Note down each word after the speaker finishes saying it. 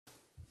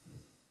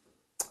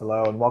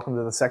Hello and welcome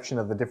to the section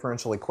of the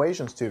differential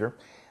equations tutor.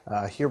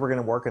 Here we're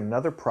going to work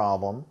another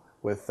problem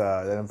with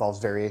that involves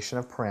variation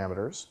of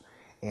parameters,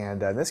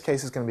 and in this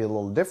case it's going to be a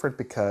little different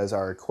because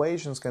our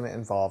equation is going to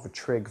involve a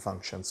trig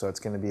function, so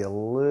it's going to be a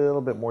little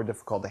bit more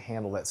difficult to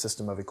handle that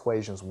system of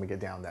equations when we get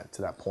down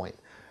to that point.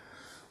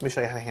 Let me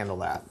show you how to handle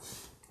that.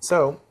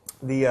 So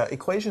the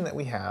equation that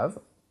we have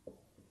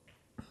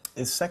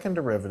is second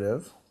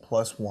derivative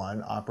plus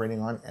 1 operating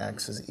on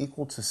x is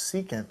equal to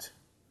secant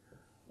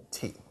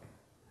t.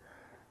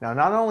 Now,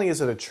 not only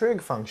is it a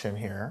trig function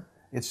here,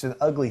 it's an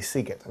ugly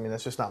secant. I mean,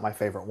 that's just not my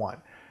favorite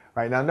one.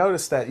 Right, now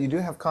notice that you do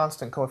have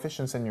constant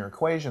coefficients in your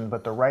equation,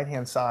 but the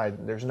right-hand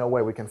side, there's no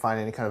way we can find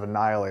any kind of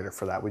annihilator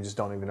for that. We just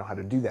don't even know how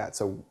to do that,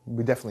 so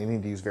we definitely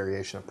need to use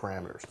variation of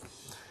parameters.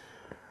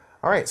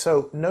 All right,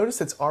 so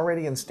notice it's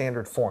already in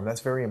standard form.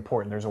 That's very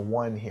important. There's a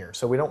 1 here,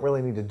 so we don't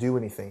really need to do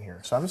anything here.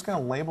 So I'm just going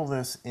to label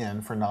this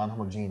in for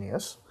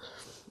non-homogeneous.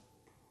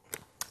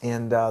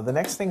 And the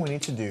next thing we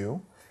need to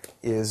do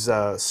is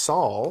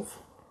solve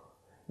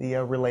the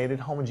related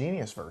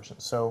homogeneous version.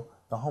 So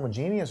the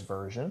homogeneous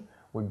version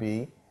would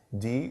be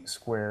d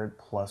squared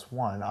plus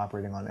 1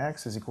 operating on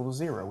x is equal to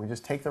 0. We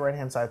just take the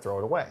right-hand side, throw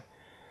it away.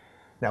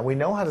 Now we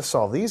know how to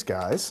solve these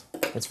guys.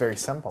 It's very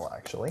simple,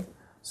 actually.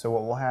 So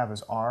what we'll have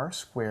is r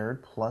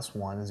squared plus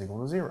 1 is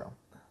equal to 0.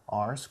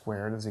 R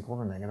squared is equal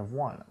to negative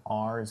 1.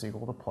 R is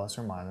equal to plus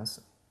or minus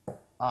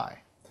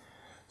I.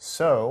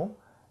 So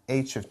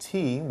h of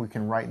t, we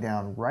can write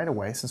down right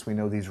away, since we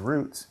know these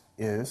roots,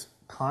 is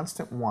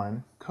constant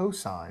 1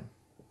 cosine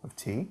of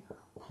t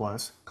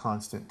plus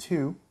constant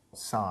 2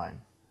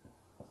 sine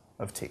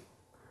of t.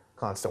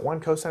 Constant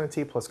 1 cosine of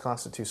t plus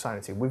constant 2 sine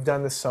of t. We've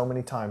done this so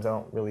many times, I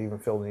don't really even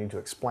feel the need to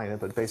explain it,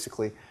 but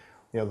basically,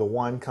 you know, the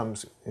 1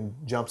 comes and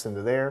jumps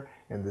into there,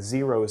 and the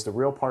 0 is the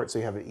real part, so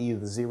you have an e to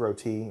the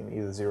 0t and e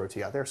to the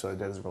 0t out there, so it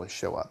doesn't really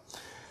show up.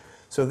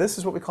 So this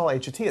is what we call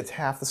h of t. It's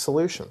half the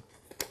solution.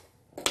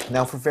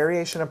 Now for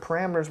variation of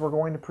parameters, we're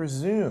going to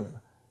presume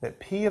that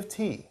p of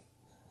t,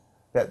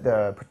 that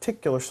the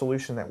particular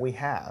solution that we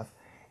have,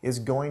 is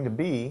going to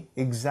be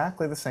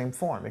exactly the same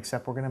form,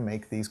 except we're going to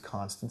make these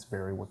constants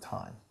vary with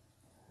time.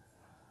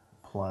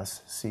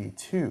 Plus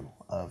c2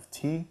 of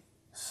t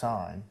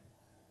sine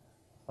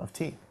of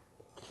t.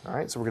 All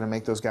right, so we're going to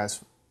make those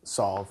guys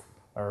solve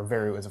or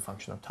vary as a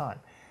function of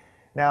time.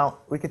 Now,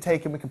 we could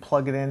take and we could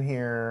plug it in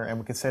here and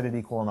we could set it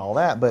equal and all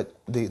that, but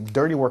the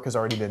dirty work has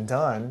already been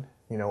done,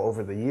 you know,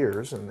 over the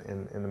years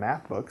in the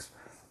math books.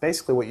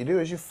 Basically what you do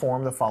is you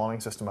form the following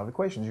system of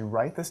equations. You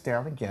write this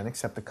down again,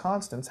 except the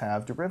constants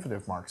have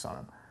derivative marks on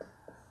them.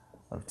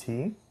 Of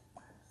t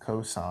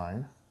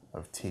cosine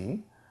of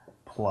t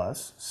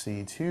plus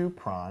c2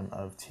 prime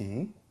of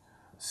t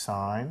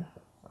sine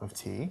of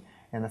t.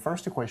 And the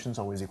first equation is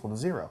always equal to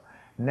 0.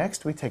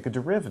 Next, we take a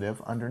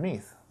derivative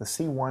underneath. The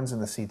c1s and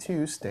the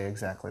c2s stay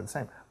exactly the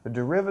same. The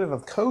derivative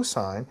of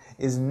cosine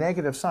is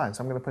negative sine,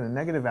 so I'm going to put a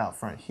negative out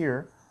front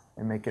here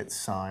and make it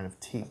sine of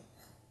t.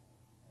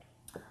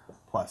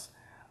 Plus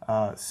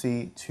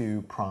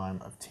c2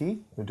 prime of t,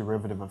 the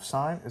derivative of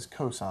sine is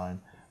cosine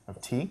of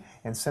t.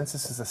 And since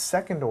this is a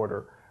second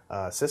order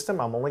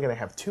system, I'm only going to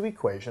have 2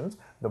 equations.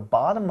 The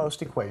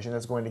bottommost equation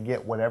is going to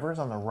get whatever is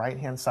on the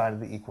right-hand side of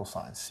the equal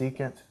sign,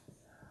 secant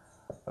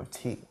of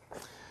t.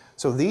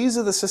 So these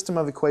are the system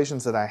of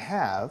equations that I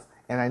have,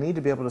 and I need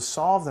to be able to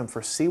solve them for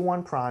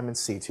c1 prime and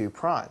c2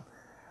 prime.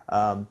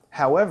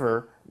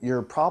 However,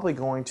 you're probably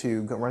going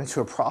to run into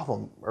a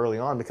problem early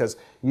on because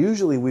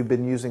usually we've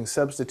been using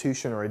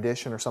substitution or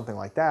addition or something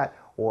like that,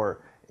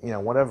 or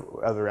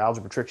whatever other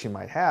algebra tricks you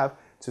might have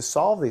to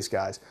solve these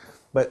guys.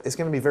 But it's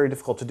going to be very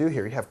difficult to do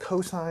here. You have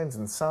cosines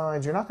and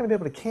sines. You're not going to be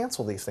able to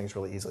cancel these things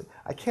really easily.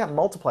 I can't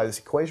multiply this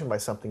equation by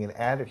something and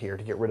add it here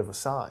to get rid of a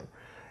sign.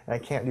 And I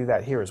can't do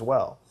that here as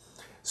well.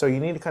 So you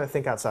need to kind of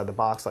think outside the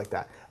box like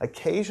that.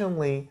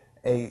 Occasionally,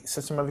 a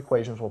system of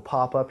equations will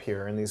pop up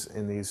here in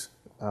these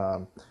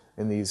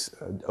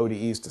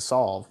ODEs to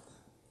solve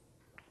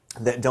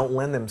that don't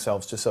lend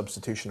themselves to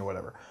substitution or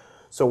whatever.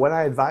 So what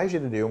I advise you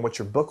to do, and what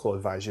your book will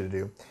advise you to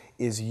do,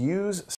 is use